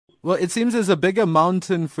Well, it seems there's a bigger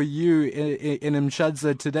mountain for you in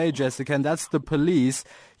Mshadza today, Jessica, and that's the police.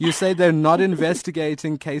 You say they're not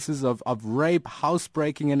investigating cases of rape,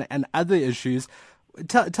 housebreaking, and other issues.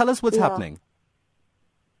 Tell us what's happening.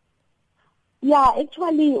 Yeah,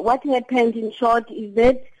 actually what happened in short is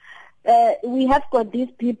that we have got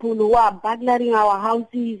these people who are burglaring our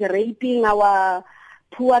houses, raping our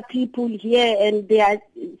poor people here, and they are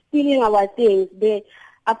stealing our things.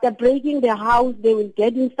 After breaking the house, they will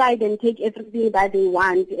get inside and take everything that they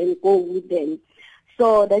want and go with them.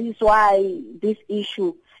 So that is why this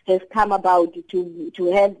issue has come about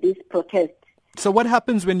to have this protest. So what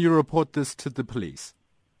happens when you report this to the police?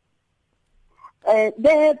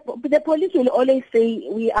 The police will always say,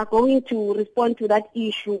 we are going to respond to that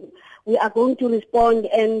issue. We are going to respond,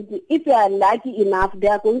 and if you are lucky enough, they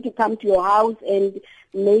are going to come to your house and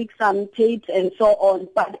make some tapes and so on.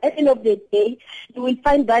 But at the end of the day, you will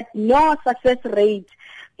find that no success rate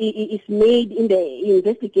is made in the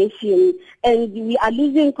investigation, and we are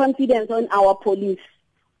losing confidence on our police.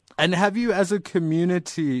 And have you, as a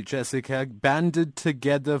community, Jessica, banded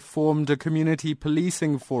together, formed a community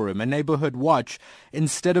policing forum, a neighborhood watch,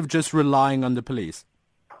 instead of just relying on the police?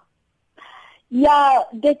 Yeah,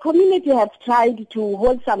 the community has tried to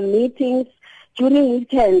hold some meetings during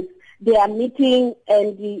weekends. They are meeting,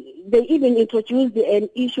 and they even introduced an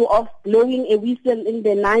issue of blowing a whistle in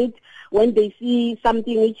the night when they see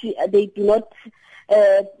something which they do not,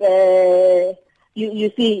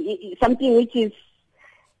 you see, something which is,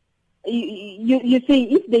 you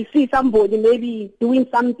see, if they see somebody maybe doing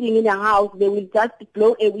something in a house, they will just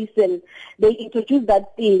blow a whistle. They introduce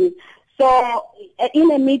that thing. So in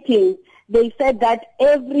a meeting, they said that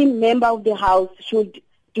every member of the house should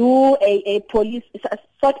do a police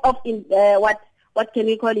sort of what can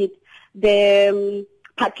we call it, the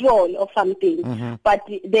patrol or something. Mm-hmm. But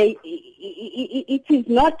it is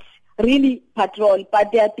not really patrol,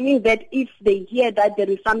 but they are doing that if they hear that there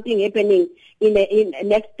is something happening in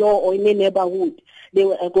next door or in a neighborhood. They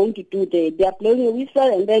are going to do that. They are blowing a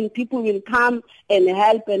whistle, and then people will come and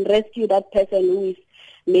help and rescue that person who is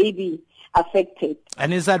maybe affected.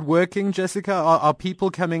 And is that working, Jessica? Are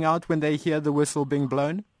people coming out when they hear the whistle being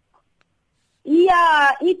blown?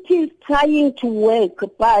 Yeah, it is trying to work,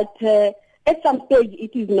 but at some stage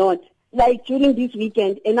it is not. Like during this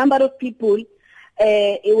weekend, a number of people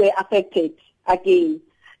were affected again.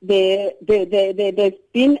 There's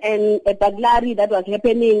been a burglary that was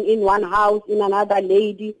happening in one house, in another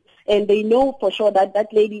lady, and they know for sure that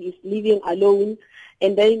that lady is living alone,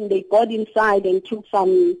 and then they got inside and took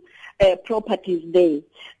some properties there.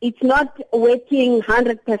 It's not working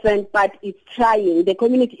 100%, but it's trying. The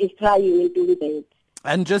community is trying in doing that.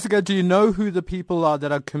 And Jessica, do you know who the people are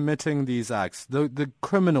that are committing these acts? The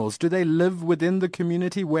criminals, do they live within the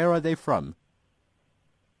community? Where are they from?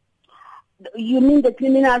 You mean the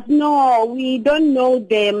criminals? No, we don't know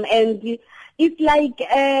them. And it's like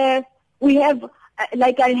we have,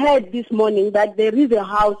 like I heard this morning, that there is a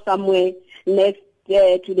house somewhere next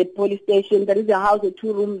to the police station. There is a house, a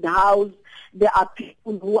two-room house. There are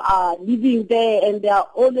people who are living there, and they are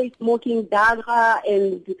always smoking daga,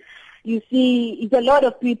 and you see, it's a lot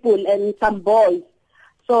of people and some boys.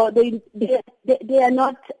 So they are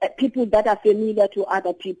not people that are familiar to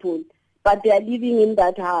other people, but they are living in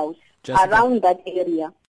that house, Jessica, around that area.